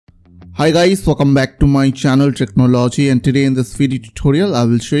Hi guys, welcome back to my channel Tricknology, and today in this video tutorial I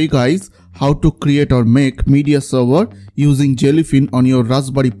will show you guys how to create or make media server using Jellyfin on your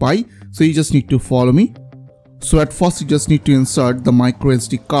Raspberry Pi. So you just need to follow me. So at first you just need to insert the micro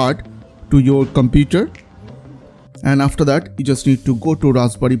SD card to your computer, and after that you just need to go to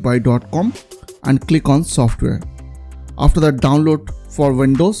raspberrypi.com and click on software. After that download for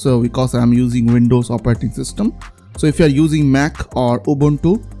Windows, because I am using Windows operating system. So if you are using Mac or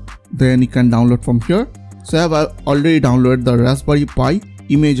Ubuntu, then you can download from here. So I have already downloaded the Raspberry Pi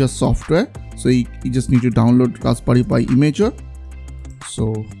Imager software. So you just need to download Raspberry Pi Imager.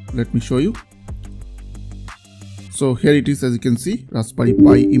 So let me show you. So here it is, as you can see, Raspberry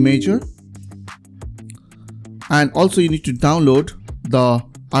Pi Imager. And also you need to download the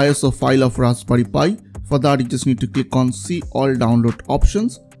ISO file of Raspberry Pi. For that you just need to click on see all download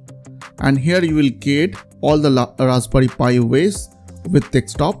options, and here you will get all the Raspberry Pi ways with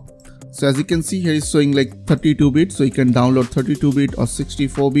desktop. So as you can see, here is showing like 32-bit, so you can download 32-bit or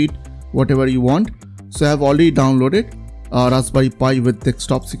 64-bit, whatever you want. So I have already downloaded Raspberry Pi with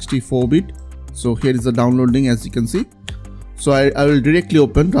desktop 64-bit. So here is the downloading, as you can see. So I will directly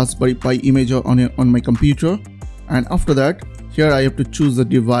open Raspberry Pi Imager on my computer, and after that here I have to choose the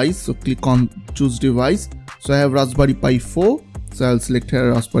device. So click on choose device. So I have Raspberry Pi 4, so I'll select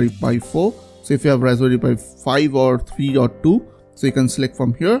here Raspberry Pi 4. So if you have Raspberry Pi 5 or 3 or 2, so you can select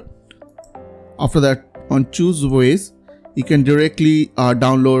from here. After that, on choose OS, you can directly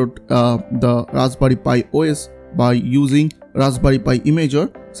download the Raspberry Pi OS by using Raspberry Pi Imager.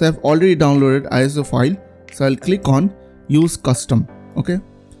 So I've already downloaded ISO file, so I'll click on use custom. Okay.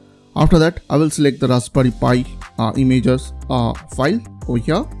 After that, I will select the Raspberry Pi Imager's file over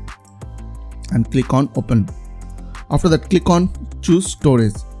here and click on open. After that, click on choose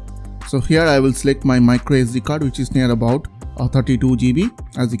storage. So here I will select my micro SD card, which is near about 32 GB,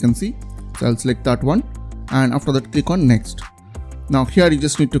 as you can see. So I'll select that one, and after that click on next. Now here you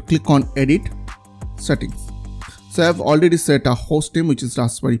just need to click on edit settings. So I have already set a host name, which is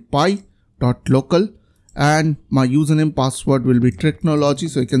Raspberry Pi.local, and my username password will be Tricknology.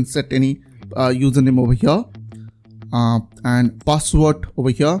 So you can set any username over here, and password over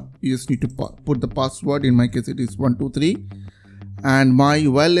here you just need to put the password. In my case it is 123, and my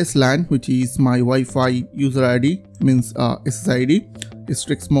wireless LAN, which is my Wi-Fi user ID, means SSID, is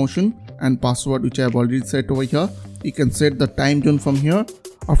Trickmotion, and password which I have already set over here. You can set the time zone from here.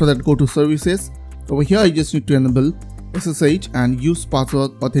 After that, go to services. Over here you just need to enable SSH and use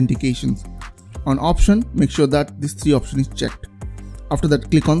password authentications. On option, make sure that this 3 option is checked. After that,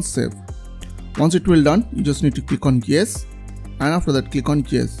 click on save. Once it will done, you just need to click on yes, and after that click on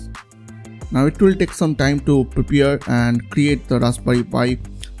yes. Now it will take some time to prepare and create the Raspberry Pi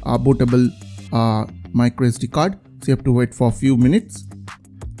bootable micro SD card, so you have to wait for a few minutes.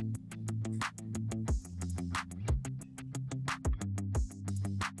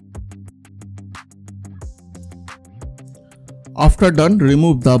 After done,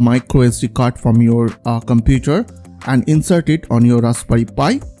 remove the micro SD card from your computer and insert it on your Raspberry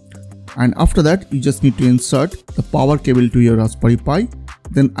Pi. And after that, you just need to insert the power cable to your Raspberry Pi.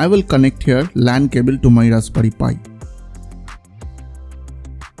 Then I will connect here LAN cable to my Raspberry Pi.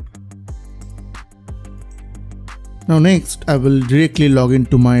 Now next, I will directly log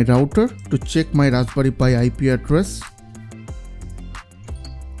into my router to check my Raspberry Pi IP address.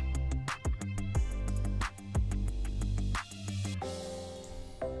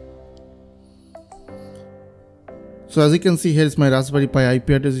 So as you can see, here is my Raspberry Pi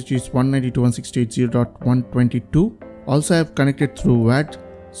IP address, which is 192.168.0.122. Also I have connected through WAD.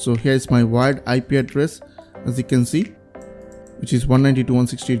 So here is my WAD IP address, as you can see, which is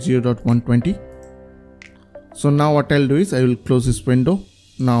 192.168.0.120. So now what I'll do is I will close this window.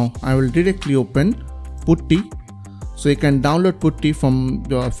 Now I will directly open Putty. So you can download Putty from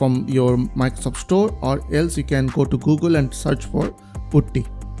your Microsoft Store, or else you can go to Google and search for Putty.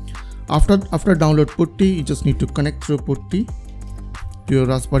 After download Putty, you just need to connect through Putty to your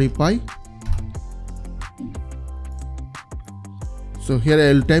Raspberry Pi. So here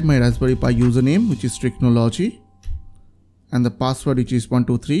I will type my Raspberry Pi username, which is Tricknology, and the password, which is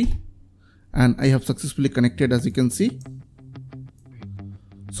 123, and I have successfully connected, as you can see.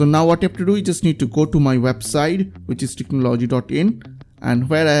 So now what you have to do, you just need to go to my website, which is tricknology.in, and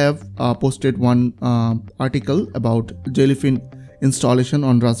where I have posted one article about Jellyfin installation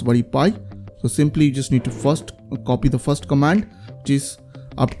on Raspberry Pi. So simply you just need to first copy the first command, which is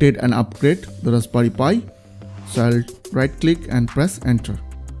update and upgrade the Raspberry Pi. So I'll right click and press enter.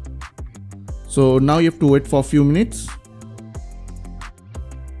 So now you have to wait for a few minutes.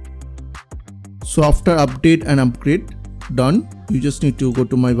 So after update and upgrade, done, you just need to go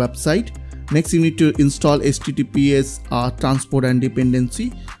to my website. Next, you need to install HTTPS transport and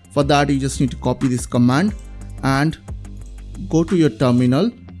dependency. For that, you just need to copy this command and go to your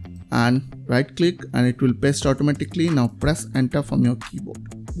terminal and right click and it will paste automatically. Now press enter from your keyboard.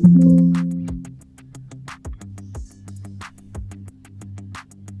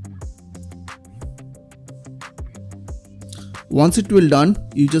 Once it will done,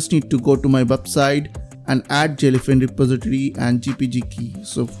 you just need to go to my website and add Jellyfin repository and GPG key.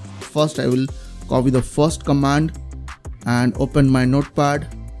 So first I will copy the first command and open my notepad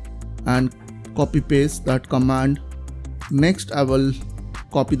and copy paste that command. Next I will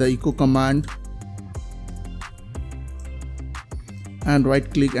copy the echo command and right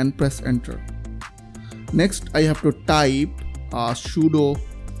click and press enter. Next I have to type sudo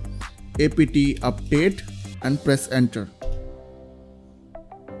apt update and press enter.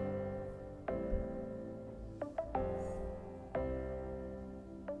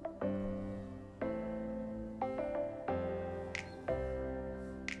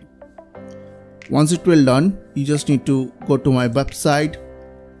 Once it will done, you just need to go to my website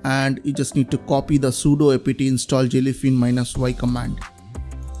and you just need to copy the sudo apt install jellyfin -y command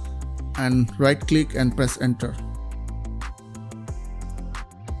and right click and press enter.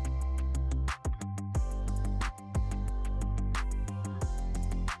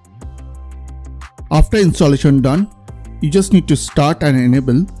 After installation done, you just need to start and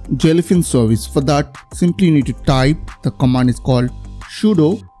enable Jellyfin service. For that, simply you need to type the command is called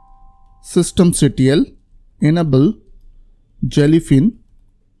sudo systemctl enable Jellyfin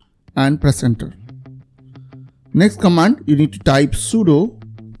and press enter. Next command, you need to type sudo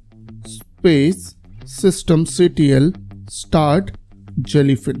space systemctl start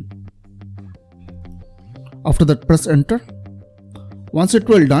Jellyfin. After that, press enter. Once it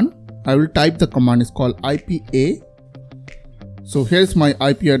will done, I will type the command is called IPA. So here is my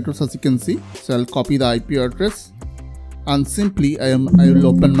IP address as you can see. So I'll copy the IP address and simply I will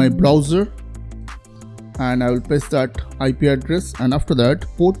open my browser and I will paste that IP address, and after that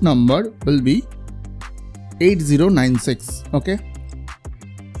port number will be 8096. Okay,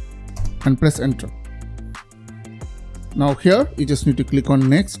 and press enter. Now here you just need to click on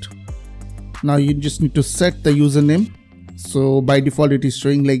next. Now you just need to set the username. So by default it is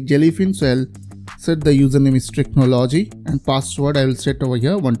showing like Jellyfin, so I'll set the username is Tricknology and password I will set over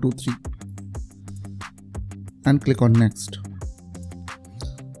here 123 and click on next.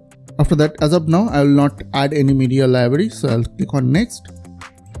 After that, as of now I will not add any media library, so I'll click on next,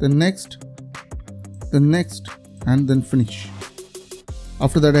 then next, then next, and then finish.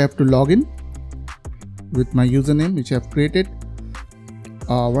 After that I have to log in with my username which I have created,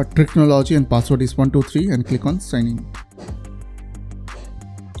 Tricknology, and password is 123 and click on sign in.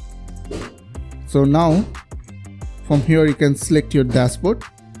 So now from here you can select your dashboard.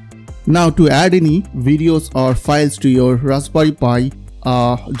 Now to add any videos or files to your Raspberry Pi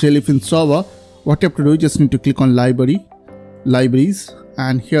Jellyfin server, what you have to do, you just need to click on libraries,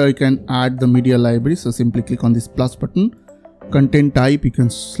 and here you can add the media library. So simply click on this plus button. Content type, you can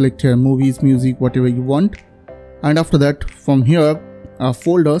select here movies, music, whatever you want, and after that from here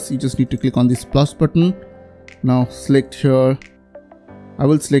folders, you just need to click on this plus button. Now select here, I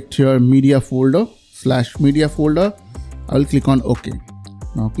will select here media folder /media folder. I will click on OK.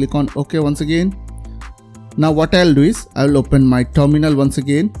 Now click on OK once again. Now what I'll do is I will open my terminal once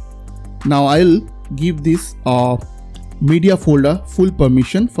again. Now I'll give this media folder full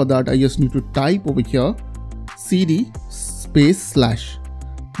permission. For that I just need to type over here cd space /.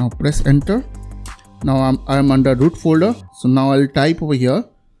 Now press enter. Now I'm under root folder, so now I'll type over here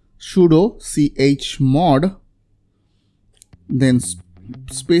sudo chmod then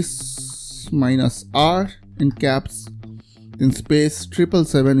space -r in caps, then space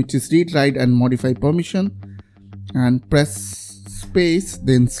 777, which is read, write and modify permission, and press space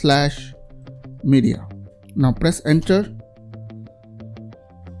then /media. Now press enter.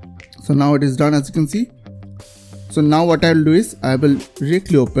 So now it is done, as you can see. So now what I will do is I will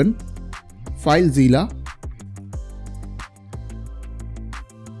directly open FileZilla.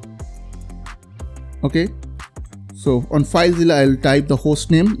 Okay, so on FileZilla I will type the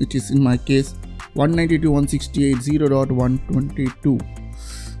host name, which is in my case 192.168.0.122,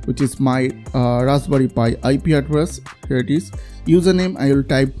 which is my Raspberry Pi IP address. Here it is. Username, I will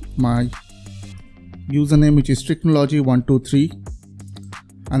type my username, which is Tricknology 123,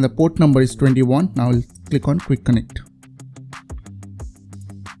 and the port number is 21. Now I'll click on quick connect.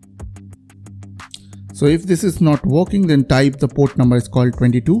 So if this is not working, then type the port number is called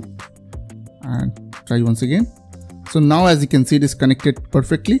 22 and try once again. So now as you can see, it is connected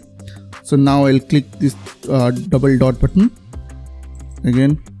perfectly. So now I'll click this double dot button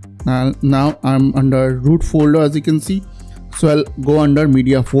again. Now I'm under root folder, as you can see. So I'll go under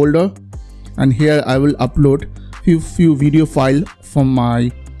media folder, and here I will upload few video file from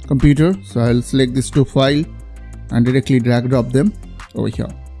my computer. So I'll select these two files and directly drag drop them over here.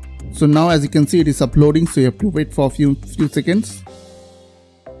 So now as you can see, it is uploading, so you have to wait for a few seconds.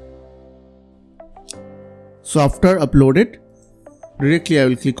 So after uploaded, directly I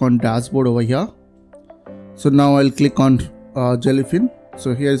will click on dashboard over here. So now I'll click on Jellyfin.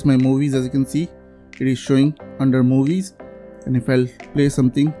 So here is my movies, as you can see, it is showing under movies. And if I'll play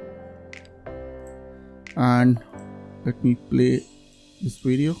something, and let me play this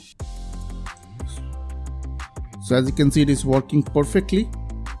video. So as you can see, it is working perfectly.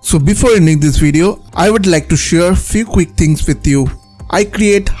 So before ending this video, I would like to share few quick things with you. I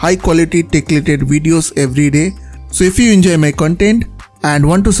create high quality tech related videos every day. So if you enjoy my content and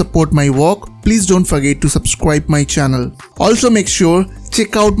want to support my work, please don't forget to subscribe my channel. Also make sure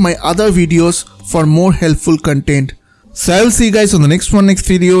check out my other videos for more helpful content. So I will see you guys on the next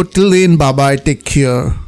video. Till then, bye bye, take care.